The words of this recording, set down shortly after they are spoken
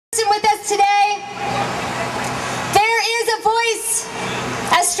With us today, there is a voice,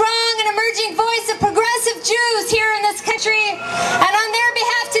 a strong and emerging voice of progressive Jews here in this country, and on their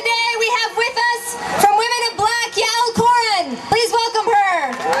behalf today we have with us, from Women of Black, Yael Korin. Please welcome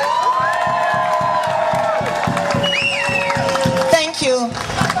her. Thank you.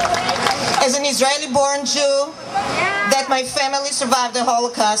 As an Israeli-born Jew, that my family survived the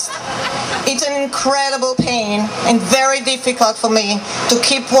Holocaust, it's an incredible pain and very difficult for me to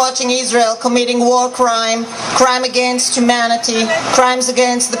keep watching Israel committing war crime against humanity, crimes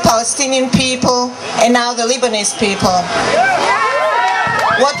against the Palestinian people, and now the Lebanese people.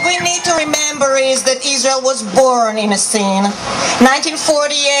 What we need to remember is that Israel was born in a sin.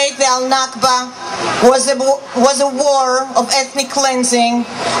 1948, the Al-Nakba was a war of ethnic cleansing,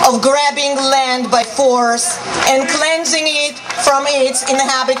 of grabbing land by force and cleansing it from its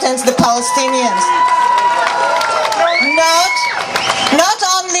inhabitants, the Palestinians. Not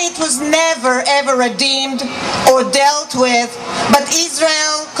only it was never ever redeemed or dealt with, but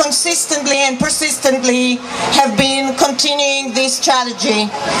Israel consistently and persistently have been continuing this strategy,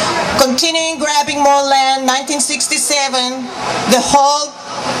 continuing grabbing more land. 1967, the whole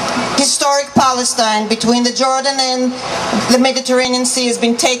historic Palestine between the Jordan and the Mediterranean Sea has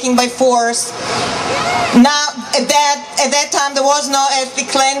been taken by force. Now, at that time, there was no ethnic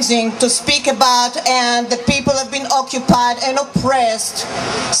cleansing to speak about, and the people have been occupied and oppressed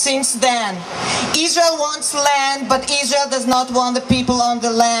since then. Israel wants land, but Israel does not want the people on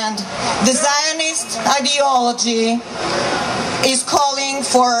the land. The Zionist ideology is calling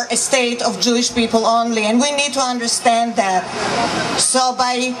for a state of Jewish people only, and we need to understand that. So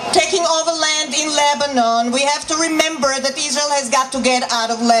by taking over land in Lebanon, we have to remember that Israel has got to get out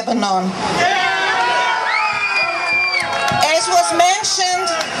of Lebanon.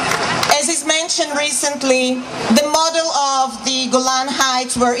 As is mentioned recently, the model of the Golan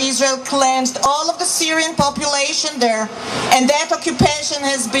Heights, where Israel cleansed all of the Syrian population there, and that occupation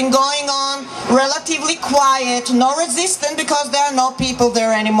has been going on relatively quiet, no resistance, because there are no people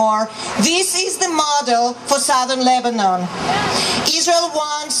there anymore. This is the model for southern Lebanon. Israel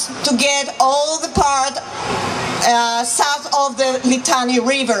wants to get all the part south of the Litani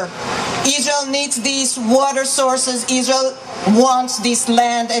River. Israel needs these water sources, Israel wants this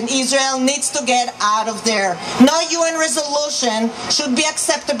land, and Israel needs to get out of there. No UN resolution should be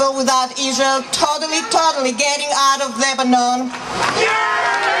acceptable without Israel totally getting out of Lebanon.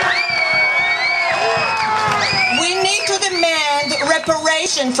 We need to demand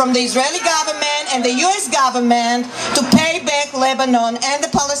reparation from the Israeli government and the US government to pay back Lebanon and the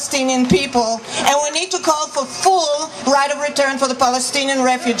Palestinian people, and we need to call for full right of return for the Palestinian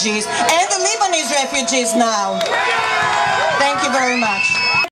refugees and the Lebanese refugees now. Thank you very much.